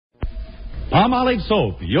Palmolive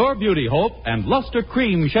Soap, Your Beauty Hope, and Luster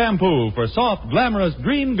Cream Shampoo for soft, glamorous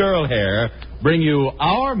dream girl hair bring you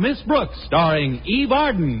Our Miss Brooks, starring Eve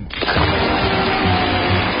Arden.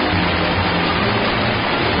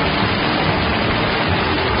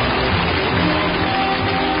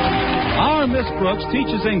 Our Miss Brooks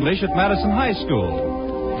teaches English at Madison High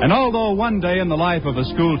School. And although one day in the life of a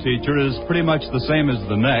school teacher is pretty much the same as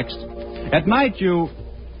the next, at night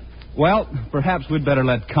well, perhaps we'd better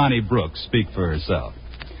let Connie Brooks speak for herself.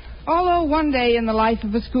 Although one day in the life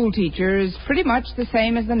of a school teacher is pretty much the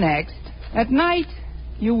same as the next, at night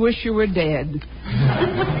you wish you were dead.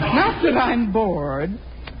 Not that I'm bored.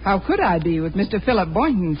 How could I be with Mr. Philip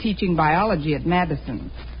Boynton teaching biology at Madison?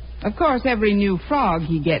 Of course, every new frog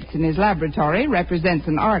he gets in his laboratory represents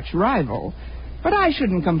an arch rival. But I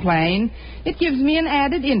shouldn't complain. It gives me an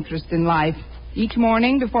added interest in life. Each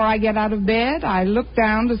morning before I get out of bed, I look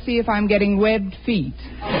down to see if I'm getting webbed feet.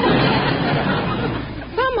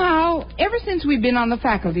 Somehow, ever since we've been on the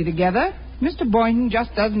faculty together, Mr. Boynton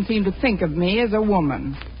just doesn't seem to think of me as a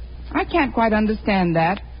woman. I can't quite understand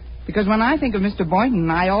that, because when I think of Mr. Boynton,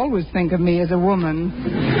 I always think of me as a woman.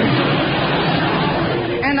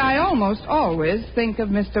 And I almost always think of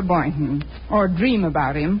Mr. Boynton, or dream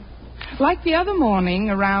about him, like the other morning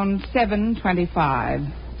around 7:25.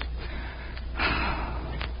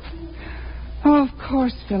 Oh, of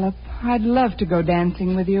course, Philip. I'd love to go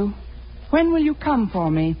dancing with you. When will you come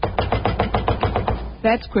for me?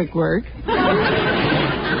 That's quick work.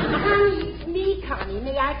 It's me, Connie.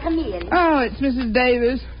 May I come in? Oh, it's Mrs.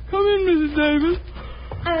 Davis. Come in, Mrs. Davis.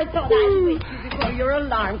 I thought I'd wake you before your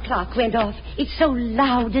alarm clock went off. It's so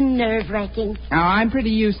loud and nerve-wracking. Oh, I'm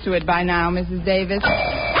pretty used to it by now, Mrs. Davis.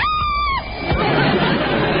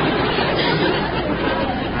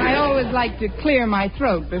 I always like to clear my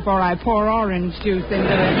throat before I pour orange juice into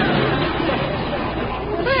it.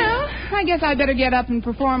 Well, I guess I better get up and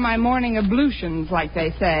perform my morning ablutions, like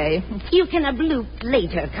they say. You can ablute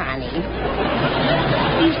later, Connie.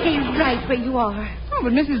 You stay right where you are. Oh,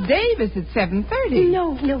 but Mrs. Davis, it's 7:30.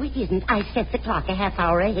 No, it isn't. I set the clock a half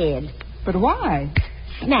hour ahead. But why?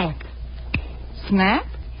 Snap. Snap?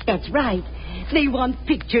 That's right. They want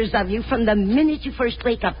pictures of you from the minute you first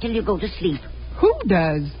wake up till you go to sleep. Who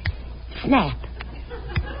does? Snap.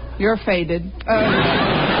 You're faded.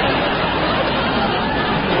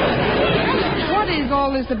 What is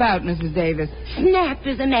all this about, Mrs. Davis? Snap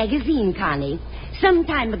is a magazine, Connie. Some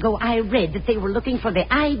time ago, I read that they were looking for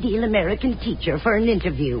the ideal American teacher for an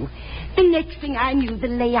interview. The next thing I knew, the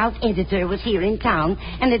layout editor was here in town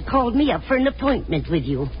and had called me up for an appointment with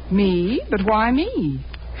you. Me? But why me?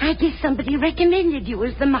 I guess somebody recommended you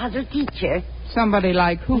as the model teacher. Somebody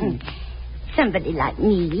like who? Somebody like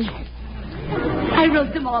me. I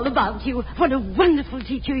wrote them all about you. What a wonderful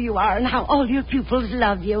teacher you are and how all your pupils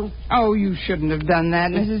love you. Oh, you shouldn't have done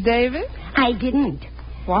that, Mrs. Davis. I didn't.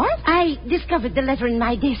 What? I discovered the letter in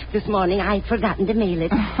my desk this morning. I'd forgotten to mail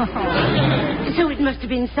it. So it must have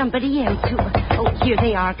been somebody else who... Oh, here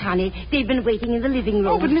they are, Connie. They've been waiting in the living room.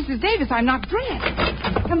 Oh, but Mrs. Davis, I'm not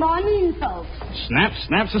dressed. Come on in, folks.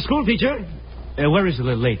 Snap's the school teacher. Where is the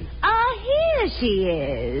little lady? Here she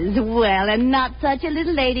is. Well, and not such a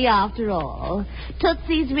little lady after all.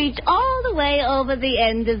 Tootsie's reached all the way over the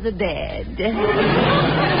end of the bed.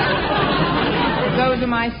 Those are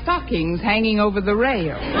my stockings hanging over the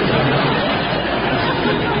rail.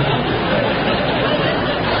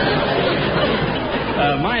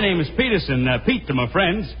 My name is Peterson. Pete to my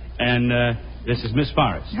friends. And this is Miss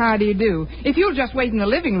Forrest. How do you do? If you'll just wait in the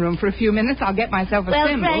living room for a few minutes, I'll get myself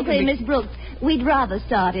assembled. Well, frankly, Miss Brooks, we'd rather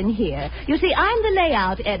start in here. You see, I'm the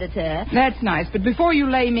layout editor. That's nice, but before you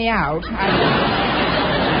lay me out,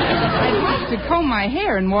 I'd like to comb my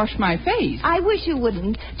hair and wash my face. I wish you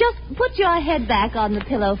wouldn't. Just put your head back on the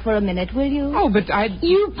pillow for a minute, will you? Oh, but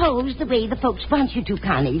You pose the way the folks want you to,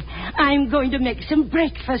 Connie. I'm going to make some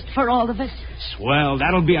breakfast for all of us. Swell,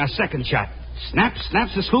 that'll be our second shot. Snap's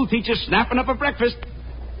the school teacher snapping up a breakfast.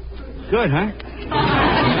 Good, huh?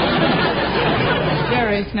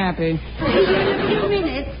 Very snappy. In a few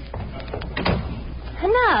minutes.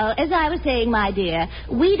 Now, as I was saying, my dear,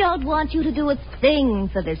 we don't want you to do a thing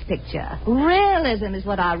for this picture. Realism is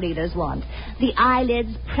what our readers want. The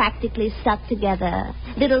eyelids practically stuck together,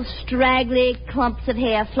 little straggly clumps of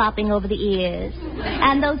hair flopping over the ears,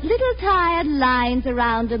 and those little tired lines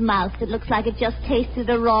around a mouth that looks like it just tasted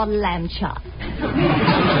a raw lamb chop.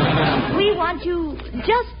 We want you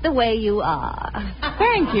just the way you are.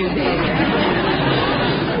 Thank you, dear.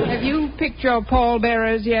 Have you picked your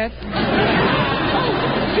pallbearers yet?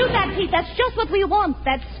 Do that, Pete. That's just what we want.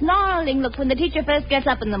 That snarling look when the teacher first gets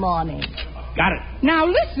up in the morning. Got it. Now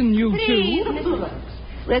listen, you Please, two. Miss Brooks.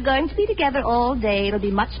 We're going to be together all day. It'll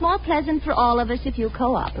be much more pleasant for all of us if you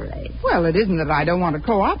cooperate. Well, it isn't that I don't want to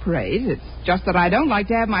cooperate. It's just that I don't like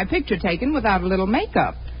to have my picture taken without a little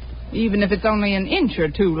makeup, even if it's only an inch or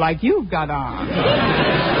two like you've got on.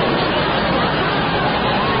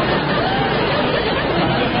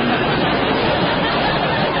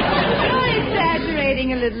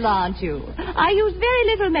 A little, aren't you? I use very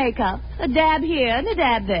little makeup. A dab here and a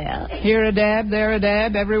dab there. Here a dab, there a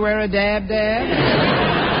dab, everywhere a dab.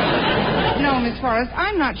 No, Miss Forrest,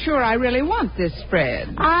 I'm not sure I really want this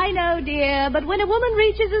spread. I know, dear, but when a woman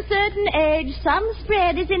reaches a certain age, some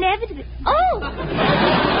spread is inevitable. Oh!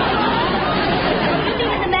 Something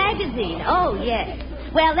in the magazine. Oh, yes.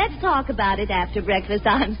 Well, let's talk about it after breakfast.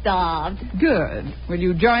 I'm starved. Good. Will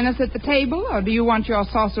you join us at the table, or do you want your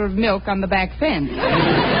saucer of milk on the back fence?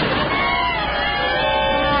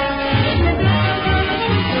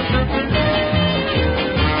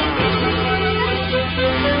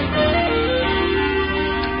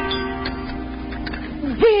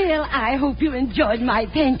 Well, I hope you enjoyed my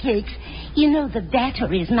pancakes. You know, the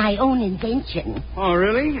batter is my own invention. Oh,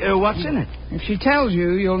 really? What's in it? If she tells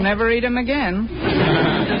you, you'll never eat them again.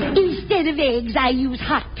 Instead of eggs, I use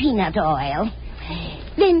hot peanut oil.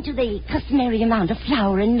 Then to the customary amount of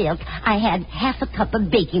flour and milk, I add half a cup of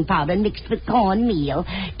baking powder mixed with cornmeal,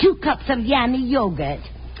 2 cups of yummy yogurt.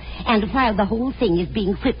 And while the whole thing is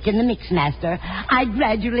being whipped in the mixmaster, I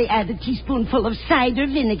gradually add a teaspoonful of cider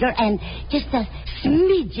vinegar and just a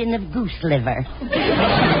smidgen of goose liver.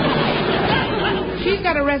 She's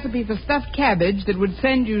got a recipe for stuffed cabbage that would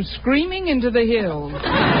send you screaming into the hills.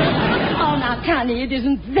 Oh, now, Connie, it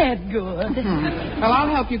isn't that good. Well,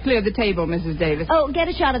 I'll help you clear the table, Mrs. Davis. Oh, get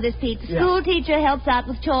a shot of this, Pete. The school teacher helps out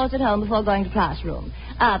with chores at home before going to classroom.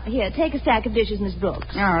 Here, take a stack of dishes, Miss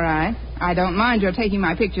Brooks. All right. I don't mind your taking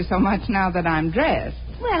my picture so much now that I'm dressed.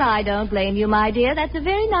 Well, I don't blame you, my dear. That's a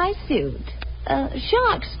very nice suit.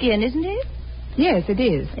 Shark skin, isn't it? Yes, it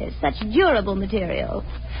is. It's such durable material.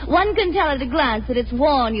 One can tell at a glance that it's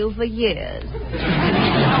worn you for years.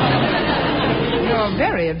 You're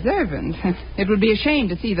very observant. It would be a shame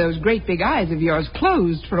to see those great big eyes of yours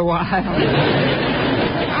closed for a while.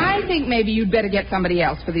 I think maybe you'd better get somebody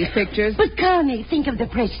else for these pictures. But, Connie, think of the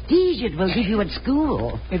prestige it will give you at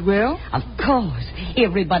school. It will? Of course.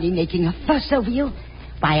 Everybody making a fuss over you.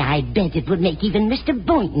 Why, I bet it would make even Mr.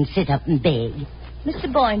 Boynton sit up and beg. Mr.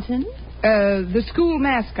 Boynton? The school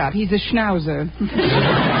mascot. He's a schnauzer.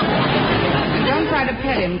 Don't try to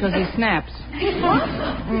pet him because he snaps. What?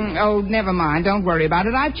 Oh, never mind. Don't worry about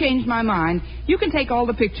it. I've changed my mind. You can take all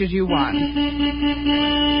the pictures you want.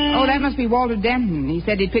 Oh, that must be Walter Denton. He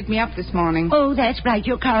said he'd pick me up this morning. Oh, that's right.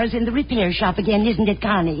 Your car is in the repair shop again, isn't it,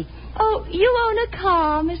 Connie? Oh, you own a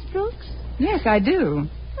car, Miss Brooks? Yes, I do.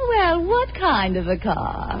 Well, what kind of a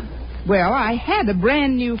car? Well, I had a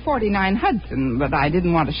brand new 49 Hudson, but I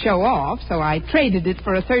didn't want to show off, so I traded it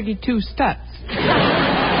for a 32 Stutz.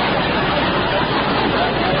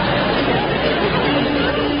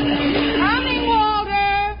 Coming,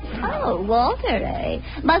 Walter! Oh, Walter, eh?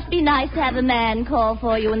 Must be nice to have a man call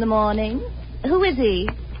for you in the morning. Who is he?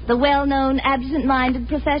 The well-known absent-minded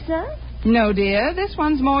professor? No, dear. This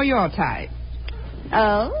one's more your type.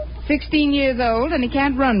 Oh? 16 years old, and he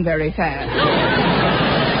can't run very fast.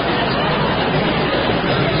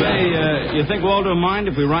 You think Walter will mind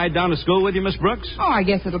if we ride down to school with you, Miss Brooks? Oh, I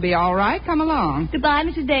guess it'll be all right. Come along. Goodbye,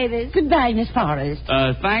 Mrs. Davis. Goodbye, Miss Forrest.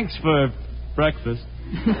 Thanks for breakfast.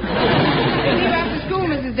 See you after school,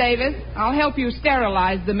 Mrs. Davis. I'll help you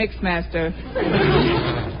sterilize the mixmaster.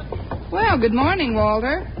 Well, good morning,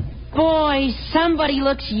 Walter. Boy, somebody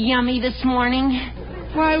looks yummy this morning.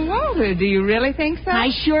 Why, Walter, do you really think so? I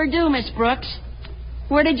sure do, Miss Brooks.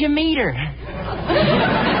 Where did you meet her?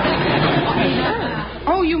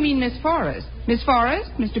 Oh, you mean Miss Forrest. Miss Forrest,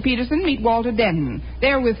 Mr. Peterson, meet Walter Denton.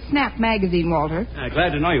 They're with Snap Magazine, Walter. Glad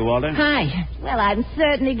to know you, Walter. Hi. Well, I'm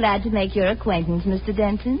certainly glad to make your acquaintance, Mr.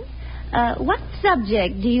 Denton. What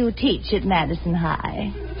subject do you teach at Madison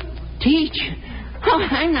High? Teach? Oh,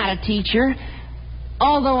 I'm not a teacher.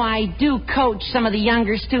 Although I do coach some of the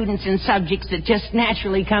younger students in subjects that just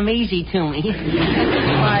naturally come easy to me.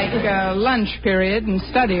 Like lunch period and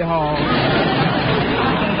study hall.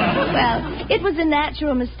 Well, it was a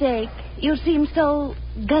natural mistake. You seem so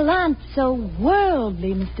gallant, so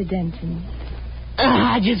worldly, Mr. Denton.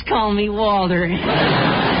 Just call me Walter. Well,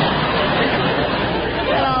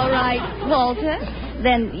 all right, Walter.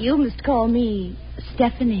 Then you must call me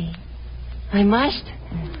Stephanie. I must?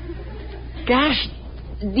 Gosh,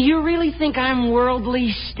 do you really think I'm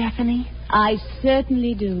worldly, Stephanie? I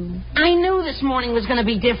certainly do. I knew this morning was going to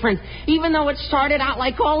be different, even though it started out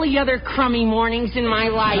like all the other crummy mornings in my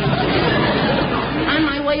life. On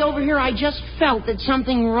my way over here, I just felt that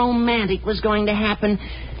something romantic was going to happen.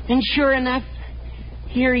 And sure enough,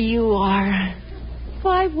 here you are.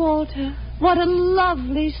 Why, Walter, what a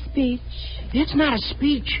lovely speech. It's not a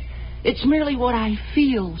speech. It's merely what I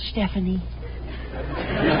feel, Stephanie.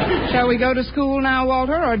 Shall we go to school now,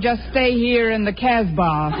 Walter, or just stay here in the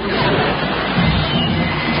Casbah?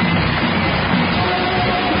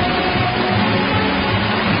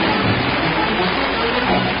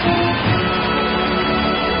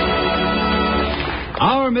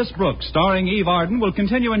 Our Miss Brooks, starring Eve Arden, will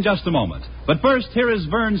continue in just a moment. But first, here is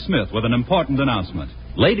Vern Smith with an important announcement.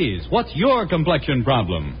 Ladies, what's your complexion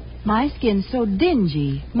problem? My skin's so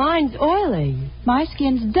dingy. Mine's oily. My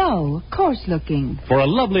skin's dull, coarse-looking. For a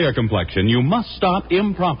lovelier complexion, you must stop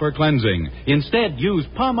improper cleansing. Instead, use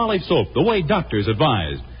Palmolive soap the way doctors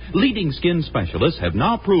advise. Leading skin specialists have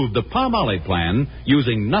now proved the Palmolive plan,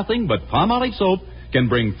 using nothing but Palmolive soap, can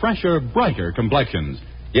bring fresher, brighter complexions.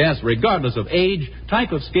 Yes, regardless of age,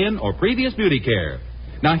 type of skin, or previous beauty care.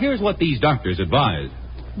 Now, here's what these doctors advise.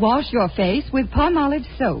 Wash your face with Palmolive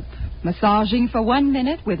soap. Massaging for 1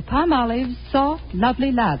 minute with Palmolive's soft,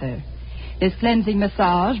 lovely lather. This cleansing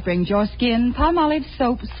massage brings your skin Palmolive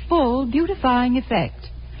soap's full beautifying effect.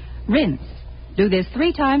 Rinse. Do this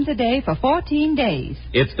 3 times a day for 14 days.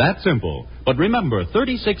 It's that simple. But remember,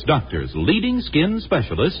 36 doctors, leading skin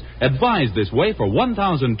specialists, advise this way for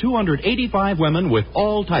 1,285 women with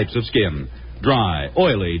all types of skin. Dry,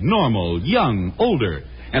 oily, normal, young, older.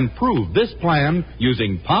 And prove this plan,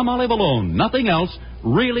 using Palmolive alone, nothing else,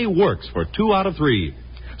 really works for 2 out of 3.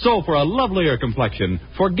 So for a lovelier complexion,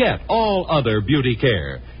 forget all other beauty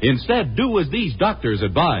care. Instead, do as these doctors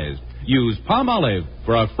advise. Use Palmolive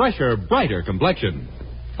for a fresher, brighter complexion.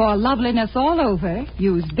 For loveliness all over,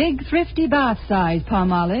 use big, thrifty bath-size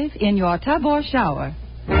Palmolive in your tub or shower.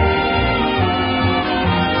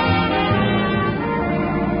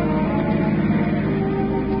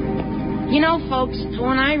 You know, folks,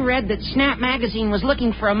 when I read that Snap Magazine was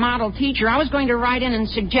looking for a model teacher, I was going to write in and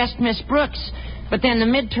suggest Miss Brooks. But then the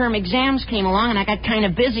midterm exams came along, and I got kind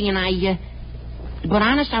of busy, and But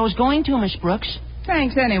honest, I was going to, Miss Brooks.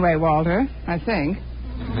 Thanks anyway, Walter, I think.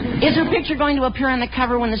 Is her picture going to appear on the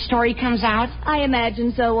cover when the story comes out? I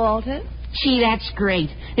imagine so, Walter. Gee, that's great.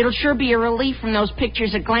 It'll sure be a relief from those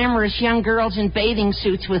pictures of glamorous young girls in bathing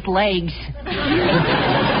suits with legs.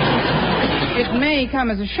 It may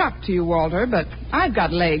come as a shock to you, Walter, but I've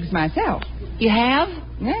got legs myself. You have?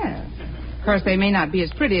 Yes. Of course, they may not be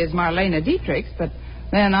as pretty as Marlene Dietrich's, but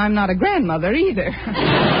then I'm not a grandmother either.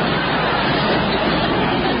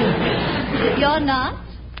 You're not?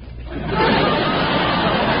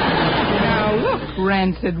 Now, look,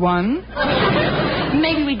 rancid one.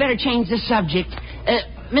 Maybe we better change the subject.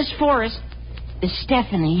 Miss Forrest,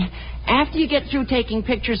 Stephanie, after you get through taking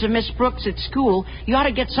pictures of Miss Brooks at school, you ought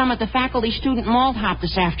to get some at the faculty student malt hop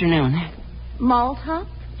this afternoon. Malt hop?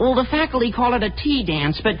 Well, the faculty call it a tea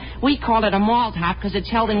dance, but we call it a malt hop because it's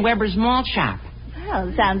held in Weber's Malt Shop.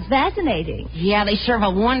 Well, sounds fascinating. Yeah, they serve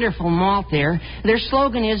a wonderful malt there. Their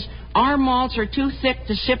slogan is, "Our malts are too thick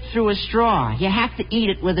to sip through a straw. You have to eat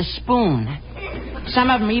it with a spoon." Some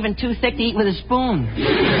of them are even too thick to eat with a spoon.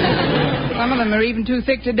 Some of them are even too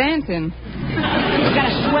thick to dance in. We've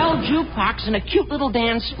got a swell jukebox and a cute little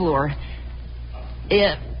dance floor.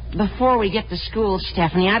 Before we get to school,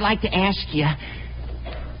 Stephanie, I'd like to ask you,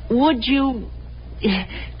 could you...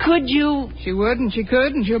 She would and she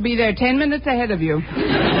could, and she'll be there 10 minutes ahead of you.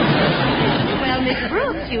 Well, Miss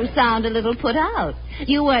Brooks, you sound a little put out.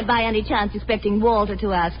 You weren't by any chance expecting Walter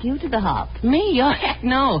to ask you to the hop. Me? Oh, heck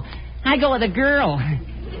no. I go with a girl.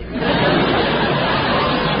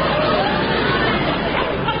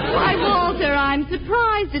 Why, Walter, I'm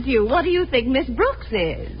surprised at you. What do you think Miss Brooks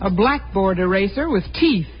is? A blackboard eraser with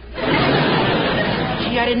teeth.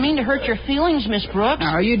 Gee, I didn't mean to hurt your feelings, Miss Brooks.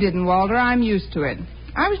 No, you didn't, Walter. I'm used to it.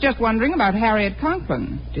 I was just wondering about Harriet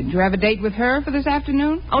Conklin. Didn't you have a date with her for this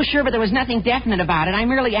afternoon? Oh, sure, but there was nothing definite about it. I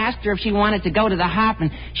merely asked her if she wanted to go to the hop,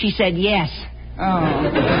 and she said yes.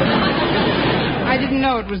 Oh. I didn't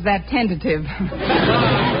know it was that tentative.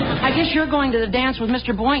 I guess you're going to the dance with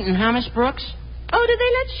Mr. Boynton, huh, Miss Brooks? Oh, did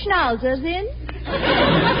they let schnauzers in?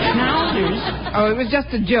 Schnauzers? Oh, it was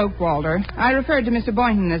just a joke, Walter. I referred to Mr.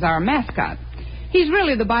 Boynton as our mascot. He's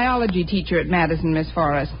really the biology teacher at Madison, Miss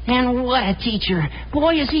Forrest. And what a teacher.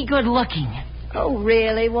 Boy, is he good looking. Oh,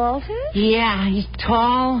 really, Walter? Yeah, he's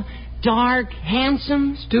tall, dark,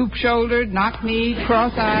 handsome. Stoop-shouldered, knock-kneed,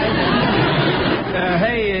 cross-eyed.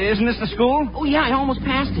 Hey, isn't this the school? Oh, yeah, I almost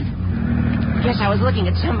passed it. Guess I was looking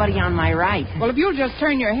at somebody on my right. Well, if you'll just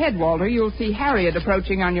turn your head, Walter, you'll see Harriet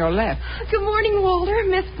approaching on your left. Good morning, Walter.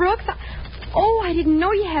 Miss Brooks. Oh, I didn't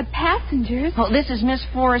know you had passengers. Oh, this is Miss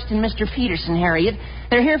Forrest and Mr. Peterson, Harriet.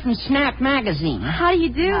 They're here from Snap Magazine. How do you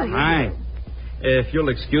do? Hi. If you'll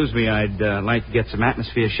excuse me, I'd like to get some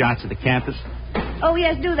atmosphere shots of the campus. Oh,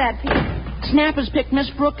 yes, do that, Pete. Snap has picked Miss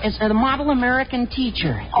Brooke as the model American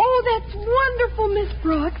teacher. Oh, that's wonderful, Miss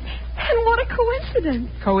Brooks. And what a coincidence.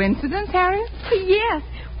 Coincidence, Harriet? Yes.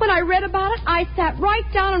 When I read about it, I sat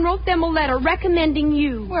right down and wrote them a letter recommending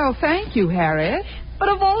you. Well, thank you, Harriet. But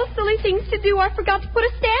of all the silly things to do, I forgot to put a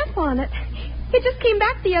stamp on it. It just came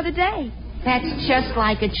back the other day. That's just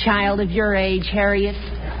like a child of your age, Harriet.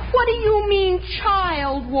 What do you mean,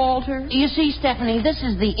 child, Walter? You see, Stephanie, this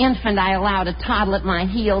is the infant I allow to toddle at my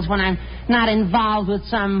heels when I'm not involved with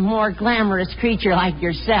some more glamorous creature like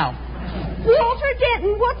yourself. Walter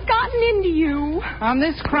Denton, what's gotten into you? On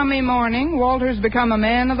this crummy morning, Walter's become a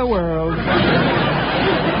man of the world.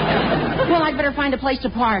 Well, I'd better find a place to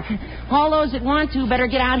park. All those that want to better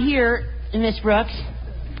get out here, Miss Brooks.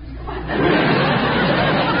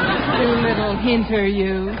 You little hinter,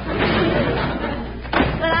 you.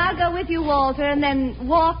 Well, I'll go with you, Walter, and then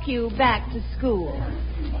walk you back to school.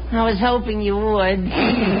 I was hoping you would.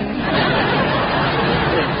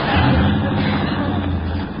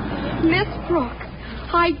 Miss Brooks,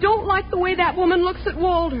 I don't like the way that woman looks at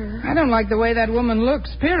Walter. I don't like the way that woman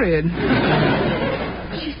looks, period.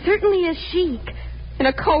 She certainly is chic, in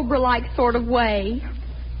a Cobra-like sort of way.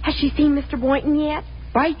 Has she seen Mr. Boynton yet?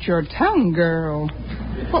 Bite your tongue, girl.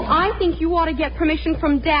 Well, I think you ought to get permission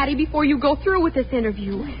from Daddy before you go through with this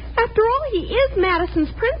interview. After all, he is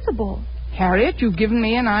Madison's principal. Harriet, you've given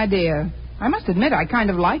me an idea. I must admit I kind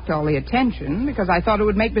of liked all the attention because I thought it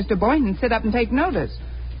would make Mr. Boynton sit up and take notice.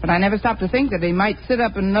 But I never stopped to think that he might sit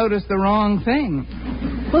up and notice the wrong thing.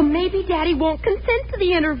 Well, maybe Daddy won't consent to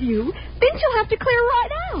the interview. Then she'll have to clear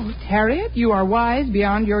right out. Harriet, you are wise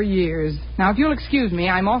beyond your years. Now, if you'll excuse me,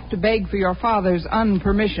 I'm off to beg for your father's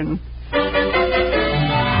unpermission.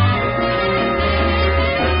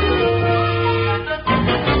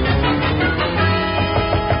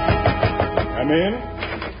 Come in.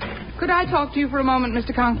 Could I talk to you for a moment,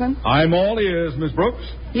 Mr. Conklin? I'm all ears, Miss Brooks.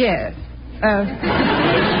 Yes.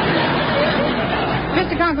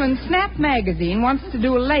 Mr. Conklin, Snap Magazine wants to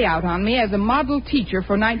do a layout on me as a model teacher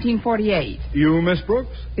for 1948. You, Miss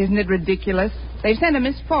Brooks? Isn't it ridiculous? They've sent a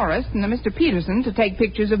Miss Forrest and a Mr. Peterson to take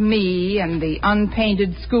pictures of me and the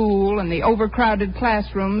unpainted school and the overcrowded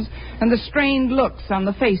classrooms and the strained looks on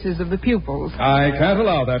the faces of the pupils. I can't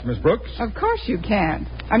allow that, Miss Brooks. Of course you can't.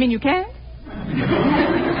 I mean, you can't?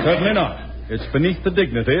 Certainly not. It's beneath the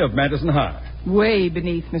dignity of Madison High. Way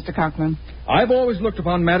beneath, Mr. Conklin. I've always looked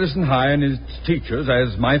upon Madison High and its teachers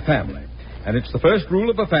as my family. And it's the first rule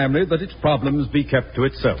of a family that its problems be kept to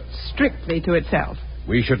itself. Strictly to itself.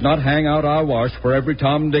 We should not hang out our wash for every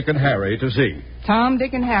Tom, Dick, and Harry to see. Tom,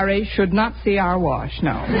 Dick, and Harry should not see our wash,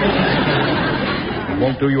 no. It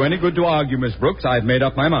won't do you any good to argue, Miss Brooks. I've made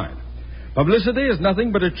up my mind. Publicity is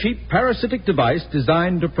nothing but a cheap parasitic device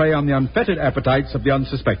designed to prey on the unfettered appetites of the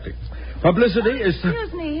unsuspecting. Publicity is...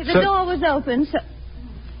 Excuse me, the door was open, so...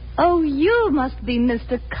 Oh, you must be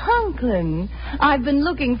Mr. Conklin. I've been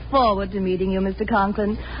looking forward to meeting you, Mr.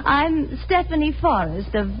 Conklin. I'm Stephanie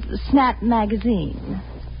Forrest of Snap Magazine.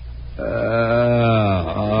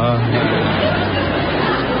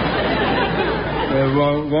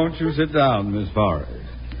 Won't you sit down, Miss Forrest?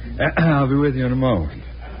 I'll be with you in a moment.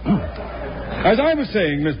 As I was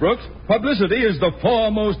saying, Miss Brooks, publicity is the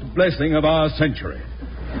foremost blessing of our century.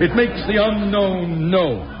 It makes the unknown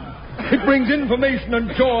known. It brings information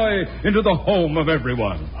and joy into the home of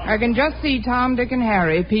everyone. I can just see Tom, Dick, and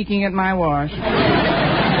Harry peeking at my wash.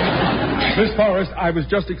 Miss Forrest, I was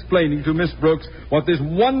just explaining to Miss Brooks what this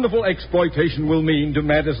wonderful exploitation will mean to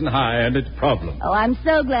Madison High and its problems. Oh, I'm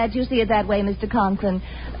so glad you see it that way, Mr. Conklin.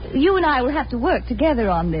 You and I will have to work together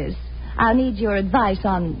on this. I'll need your advice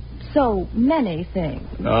on so many things.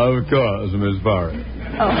 Of course, Miss Forrest.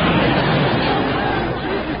 Oh.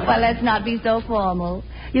 Well, let's not be so formal.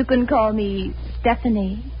 You can call me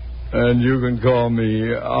Stephanie. And you can call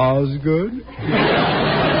me Osgood. You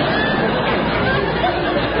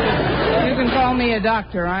can call me a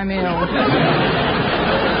doctor. I'm ill.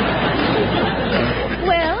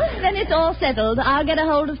 Well, then it's all settled. I'll get a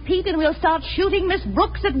hold of Pete and we'll start shooting Miss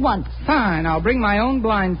Brooks at once. Fine. I'll bring my own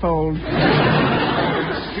blindfold.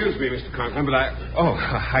 Excuse me, Mr. Conklin, but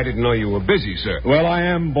I didn't know you were busy, sir. Well, I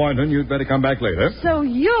am Boynton. You'd better come back later. So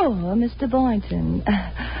you're Mr. Boynton.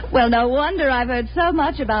 Well, no wonder I've heard so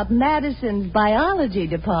much about Madison's biology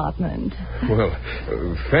department. Well,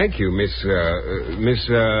 thank you, Miss...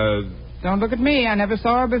 Don't look at me. I never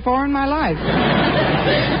saw her before in my life.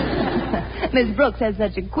 Miss Brooks has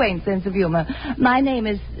such a quaint sense of humor. My name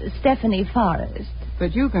is Stephanie Forrest.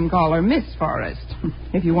 But you can call her Miss Forrest,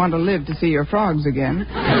 if you want to live to see your frogs again.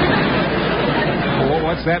 Oh,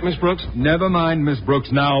 what's that, Miss Brooks? Never mind Miss Brooks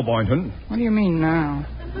now, Boynton. What do you mean now?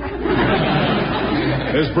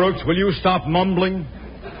 Miss Brooks, will you stop mumbling?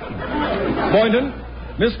 Boynton,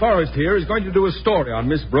 Miss Forrest here is going to do a story on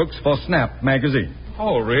Miss Brooks for Snap magazine.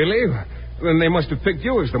 Oh, really? Then they must have picked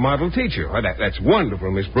you as the model teacher. Oh, that's wonderful,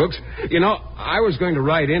 Miss Brooks. You know, I was going to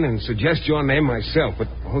write in and suggest your name myself, but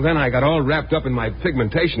then I got all wrapped up in my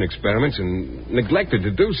pigmentation experiments and neglected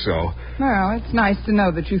to do so. Well, it's nice to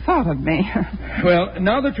know that you thought of me. Well,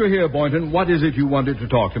 now that you're here, Boynton, what is it you wanted to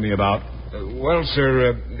talk to me about? Well,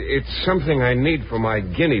 sir, it's something I need for my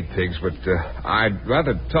guinea pigs, but I'd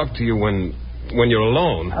rather talk to you when you're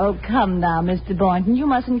alone. Oh, come now, Mr. Boynton. You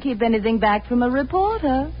mustn't keep anything back from a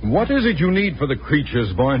reporter. What is it you need for the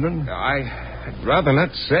creatures, Boynton? I'd rather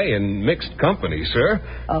not say in mixed company, sir.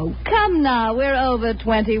 Oh, come now. We're over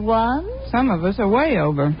 21. Some of us are way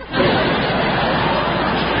over.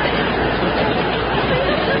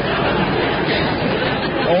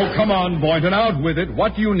 Oh, come on, Boynton, out with it.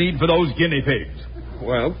 What do you need for those guinea pigs?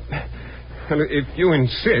 Well, if you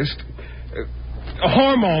insist,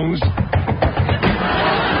 hormones.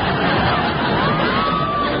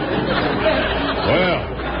 Well,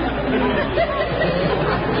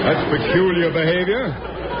 that's peculiar behavior.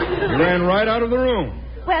 You ran right out of the room.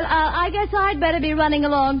 Well, I guess I'd better be running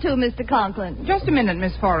along too, Mr. Conklin. Just a minute,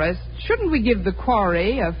 Miss Forrest. Shouldn't we give the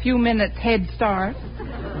quarry a few minutes head start?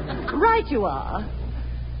 Right you are.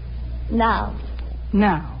 Now.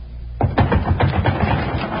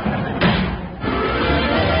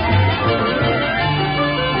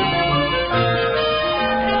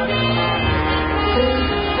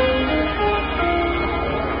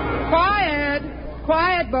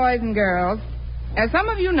 Quiet, boys and girls. As some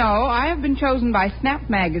of you know, I have been chosen by Snap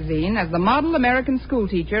magazine as the model American school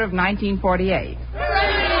teacher of 1948.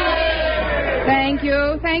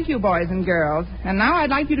 Thank you, boys and girls. And now I'd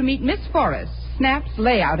like you to meet Miss Forrest, Snap's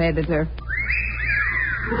layout editor.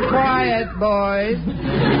 Quiet, boys.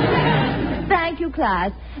 Thank you,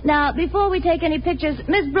 class. Now, before we take any pictures,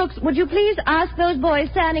 Miss Brooks, would you please ask those boys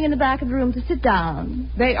standing in the back of the room to sit down?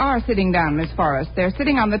 They are sitting down, Miss Forrest. They're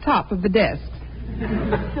sitting on the top of the desks.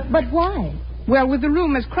 But why? Well, with the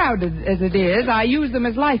room as crowded as it is, I use them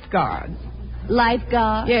as lifeguards.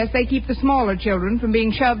 Lifeguards? Yes, they keep the smaller children from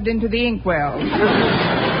being shoved into the inkwells.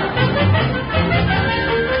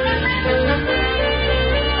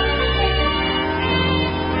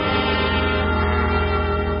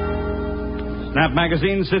 Snap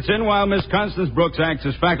magazine sits in while Miss Constance Brooks acts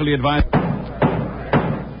as faculty advisor.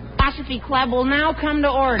 Philosophy Club will now come to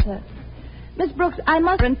order. Miss Brooks, I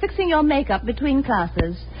must be fixing your makeup between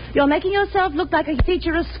classes. You're making yourself look like a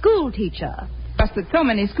school teacher. Just that so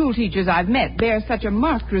many school teachers I've met bear such a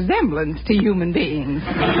marked resemblance to human beings.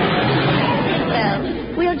 Well,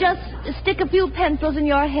 we'll just stick a few pencils in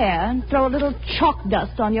your hair and throw a little chalk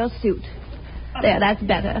dust on your suit. There, that's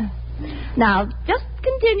better. Now, just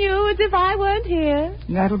continue as if I weren't here.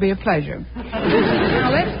 That'll be a pleasure. Now,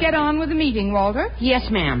 let's get on with the meeting, Walter. Yes,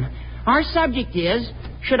 ma'am. Our subject is,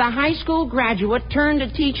 should a high school graduate turn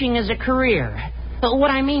to teaching as a career? But what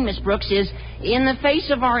I mean, Miss Brooks, is in the face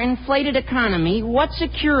of our inflated economy, what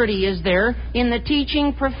security is there in the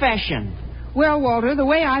teaching profession? Well, Walter, the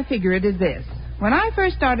way I figure it is this. When I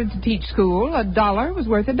first started to teach school, $1 was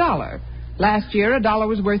worth $1. Last year, $1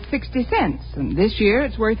 was worth 60 cents, and this year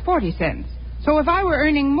it's worth 40 cents. So if I were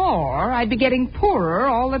earning more, I'd be getting poorer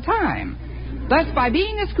all the time. Thus, by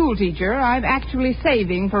being a school teacher, I'm actually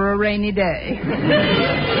saving for a rainy day.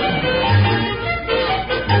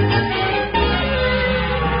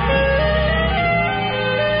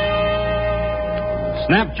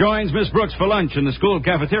 Snap joins Miss Brooks for lunch in the school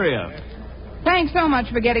cafeteria. Thanks so much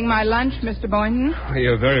for getting my lunch, Mr. Boynton.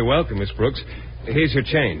 You're very welcome, Miss Brooks. Here's your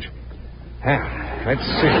change. Let's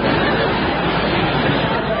see.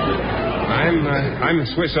 I'm the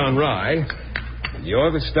Swiss on rye.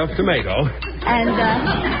 You're the stuffed tomato.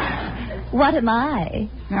 And, what am I?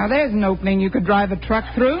 Now, there's an opening you could drive a truck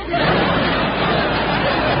through.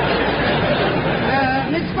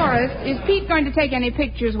 Miss Forrest, is Pete going to take any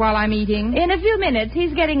pictures while I'm eating? In a few minutes.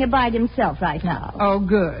 He's getting a bite himself right now. Oh,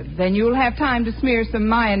 good. Then you'll have time to smear some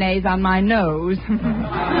mayonnaise on my nose.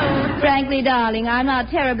 Frankly, darling, I'm not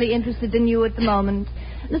terribly interested in you at the moment.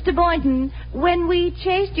 Mr. Boynton, when we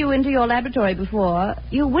chased you into your laboratory before,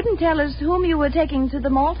 you wouldn't tell us whom you were taking to the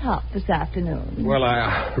malt hop this afternoon. Well,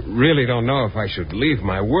 I really don't know if I should leave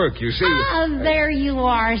my work, you see. Oh, there you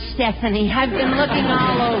are, Stephanie. I've been looking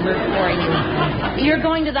all over for you. You're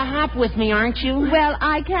going to the hop with me, aren't you? Well,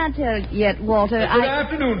 I can't tell yet, Walter. Good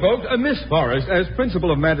afternoon, folks. Miss Forrest, as principal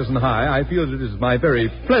of Madison High, I feel that it is my very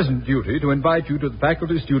pleasant duty to invite you to the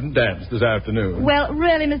faculty-student dance this afternoon. Well,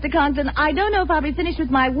 really, Mr. Conklin, I don't know if I'll be finished with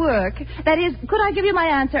my work. That is, could I give you my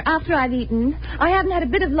answer after I've eaten? I haven't had a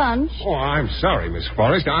bit of lunch. Oh, I'm sorry, Miss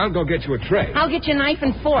Forrest. I'll go get you a tray. I'll get you a knife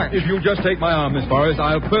and fork. If you'll just take my arm, Miss Forrest,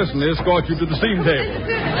 I'll personally escort you to the steam table.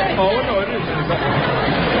 Oh, no, it isn't.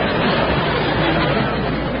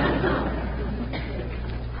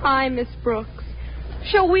 Hi, Miss Brooks.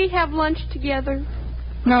 Shall we have lunch together?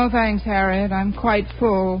 No, thanks, Harriet. I'm quite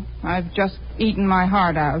full. I've just eaten my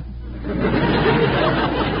heart out.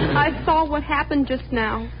 I saw what happened just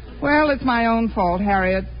now. Well, it's my own fault,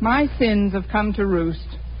 Harriet. My sins have come to roost.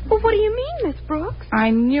 Well, what do you mean, Miss Brooks? I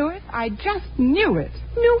knew it. I just knew it.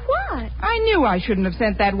 Knew what? I knew I shouldn't have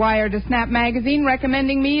sent that wire to Snap Magazine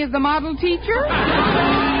recommending me as the model teacher.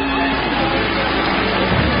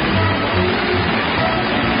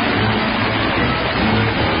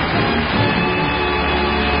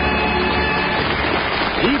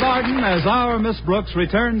 Eve Arden as our Miss Brooks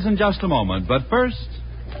returns in just a moment. But first...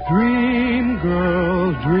 Dream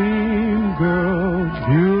girl,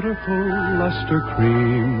 beautiful luster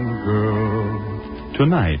cream girl.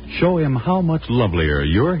 Tonight, show him how much lovelier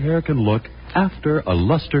your hair can look after a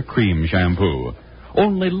Luster Cream shampoo.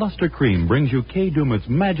 Only Luster Cream brings you Kay Daumit's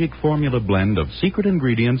magic formula blend of secret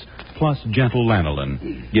ingredients plus gentle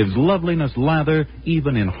lanolin. Gives loveliness lather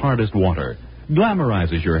even in hardest water.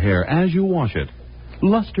 Glamorizes your hair as you wash it.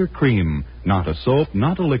 Luster Cream, not a soap,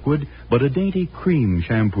 not a liquid, but a dainty cream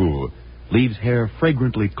shampoo. Leaves hair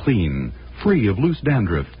fragrantly clean, free of loose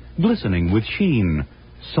dandruff, glistening with sheen.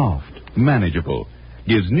 Soft, manageable.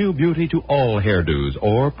 Gives new beauty to all hairdos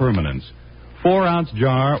or permanents. 4-ounce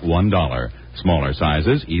jar, $1. Smaller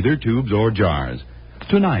sizes, either tubes or jars.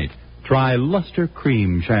 Tonight, try Luster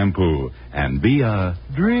Cream shampoo and be a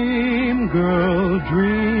Dream girl,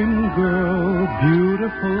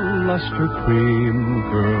 beautiful luster cream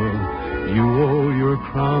girl. You owe your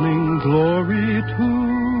crowning glory to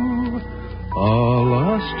a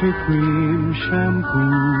luster cream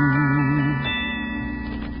shampoo.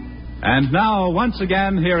 And now, once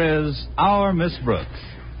again, here is our Miss Brooks.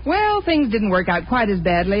 Well, things didn't work out quite as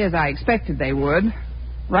badly as I expected they would.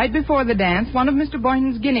 Right before the dance, one of Mr.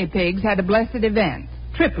 Boynton's guinea pigs had a blessed event.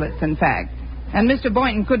 Triplets, in fact. And Mr.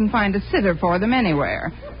 Boynton couldn't find a sitter for them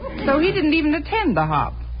anywhere. So he didn't even attend the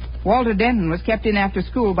hop. Walter Denton was kept in after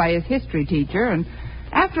school by his history teacher, and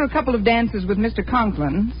after a couple of dances with Mr.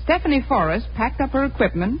 Conklin, Stephanie Forrest packed up her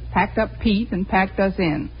equipment, packed up Pete, and packed us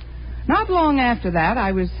in. Not long after that,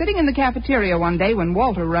 I was sitting in the cafeteria one day when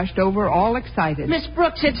Walter rushed over all excited. Miss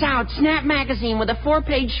Brooks, it's out. Snap Magazine with a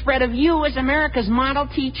 4-page spread of you as America's model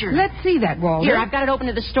teacher. Let's see that, Walter. Here, I've got it open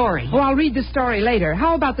to the story. Well, I'll read the story later.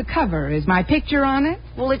 How about the cover? Is my picture on it?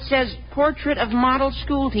 Well, it says Portrait of Model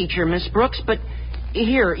School Teacher, Miss Brooks, but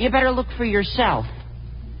here, you better look for yourself.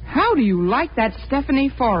 How do you like that Stephanie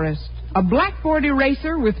Forrest? A blackboard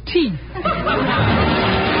eraser with teeth.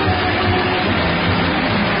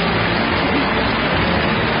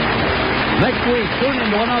 Next week, tune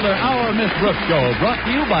into another Our Miss Brooks show brought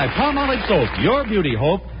to you by Palmolive Soap, your beauty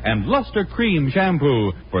hope, and Luster Cream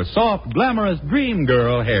Shampoo for soft, glamorous dream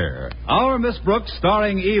girl hair. Our Miss Brooks,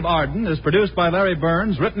 starring Eve Arden, is produced by Larry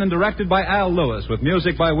Burns, written and directed by Al Lewis, with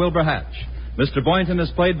music by Wilbur Hatch. Mr. Boynton is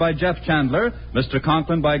played by Jeff Chandler, Mr.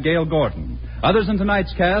 Conklin by Gail Gordon. Others in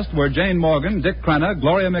tonight's cast were Jane Morgan, Dick Crenna,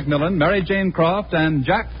 Gloria McMillan, Mary Jane Croft, and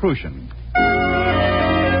Jack Crucian.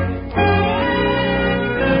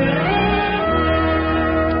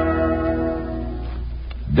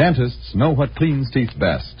 Dentists know what cleans teeth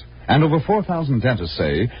best. And over 4,000 dentists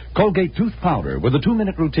say Colgate Tooth Powder with a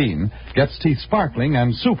 2-minute routine gets teeth sparkling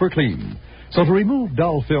and super clean. So to remove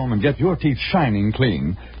dull film and get your teeth shining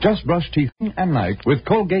clean, just brush teeth and night with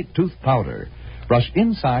Colgate Tooth Powder. Brush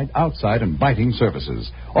inside, outside, and biting surfaces.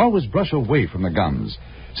 Always brush away from the gums.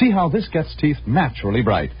 See how this gets teeth naturally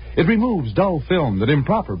bright. It removes dull film that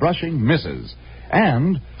improper brushing misses.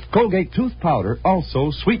 And Colgate Tooth Powder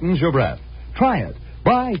also sweetens your breath. Try it.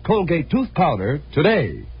 Buy Colgate Tooth Powder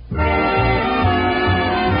today.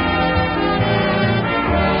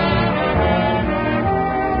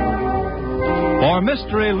 For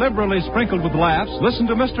mystery liberally sprinkled with laughs, listen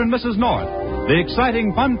to Mr. and Mrs. North, the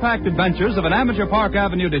exciting, fun-packed adventures of an Amateur Park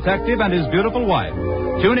Avenue detective and his beautiful wife.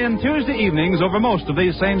 Tune in Tuesday evenings over most of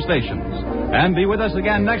these same stations. And be with us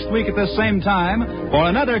again next week at this same time for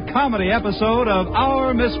another comedy episode of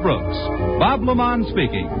Our Miss Brooks. Bob Lamont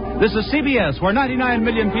speaking. This is CBS, where 99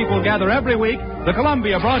 million people gather every week, the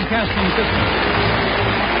Columbia Broadcasting System.